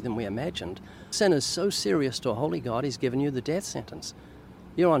holy than we imagined. Sin is so serious to a holy God, He's given you the death sentence.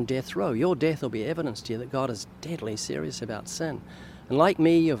 You're on death row. Your death will be evidence to you that God is deadly serious about sin. And like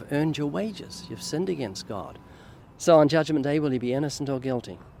me, you've earned your wages. You've sinned against God. So on Judgment Day, will you be innocent or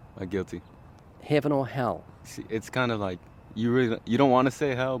guilty? Guilty. Heaven or hell? See, it's kind of like you don't want to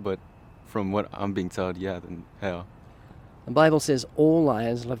say hell, but from what I'm being told, then hell. The Bible says all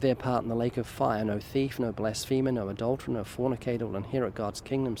liars live their part in the lake of fire. No thief, no blasphemer, no adulterer, no fornicator will inherit God's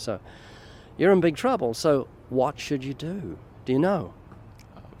kingdom. So you're in big trouble. So what should you do? Do you know?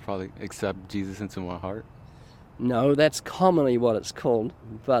 Probably accept Jesus into my heart. No, that's commonly what it's called,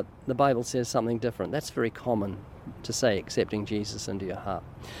 but the Bible says something different. That's very common to say, accepting Jesus into your heart.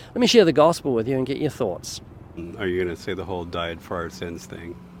 Let me share the gospel with you and get your thoughts. Are you going to say the whole died for our sins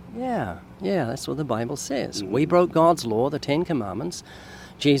thing? Yeah, that's what the Bible says. We broke God's law, the 10 Commandments.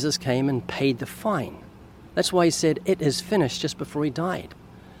 Jesus came and paid the fine. That's why He said, it is finished, just before He died.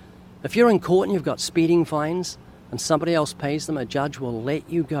 If you're in court and you've got speeding fines and somebody else pays them, a judge will let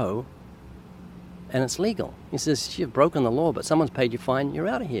you go, and it's legal. He says, you've broken the law, but someone's paid your fine, you're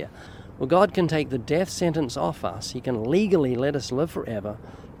out of here. Well, God can take the death sentence off us. He can legally let us live forever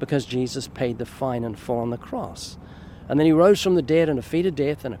because Jesus paid the fine in full on the cross. And then He rose from the dead and defeated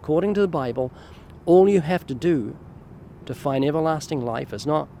death, and according to the Bible, all you have to do to find everlasting life is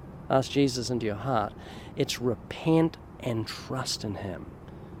not ask Jesus into your heart. It's repent and trust in Him.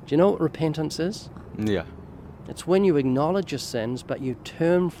 Do you know what repentance is? Yeah. It's when you acknowledge your sins, but you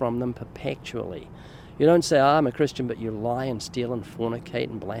turn from them perpetually. You don't say, I'm a Christian, but you lie and steal and fornicate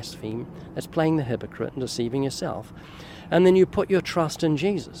and blaspheme. That's playing the hypocrite and deceiving yourself. And then you put your trust in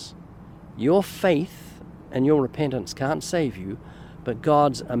Jesus. Your faith and your repentance can't save you, but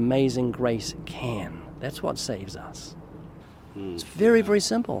God's amazing grace can. That's what saves us. It's very, very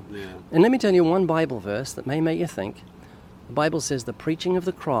simple. Yeah. And let me tell you one Bible verse that may make you think. The Bible says the preaching of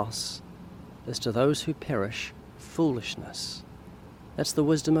the cross is to those who perish foolishness. That's the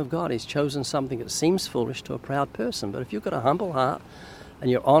wisdom of God. He's chosen something that seems foolish to a proud person. But if you've got a humble heart and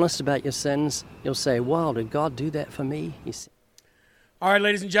you're honest about your sins, you'll say, wow, did God do that for me? All right,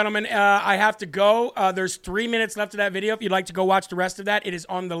 ladies and gentlemen, I have to go. There's 3 minutes left of that video. If you'd like to go watch the rest of that, it is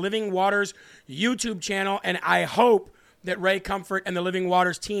on the Living Waters YouTube channel, and I hope that Ray Comfort and the Living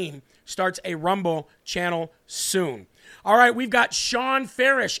Waters team starts a Rumble channel soon. All right, we've got Sean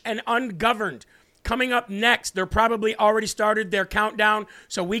Farish and Ungoverned coming up next. They're probably already started their countdown,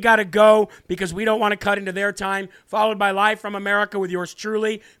 so we got to go because we don't want to cut into their time. Followed by Live from America with yours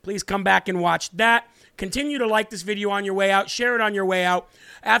truly. Please come back and watch that. Continue to like this video on your way out. Share it on your way out.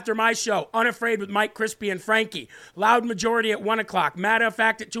 After my show, Unafraid with Mike Crispy and Frankie. Loud Majority at 1 o'clock. Matter of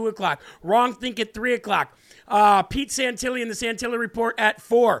Fact at 2 o'clock. Wrong Think at 3 o'clock. Pete Santilli and the Santilli Report at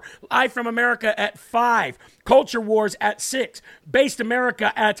 4. Live from America at 5. Culture Wars at 6. Based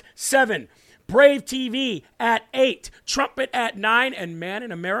America at 7. Brave TV at 8, Trumpet at 9, and Man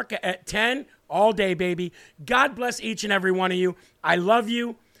in America at 10. All day, baby. God bless each and every one of you. I love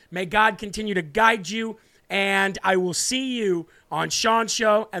you. May God continue to guide you, and I will see you on Sean's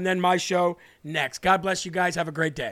show and then my show next. God bless you guys. Have a great day.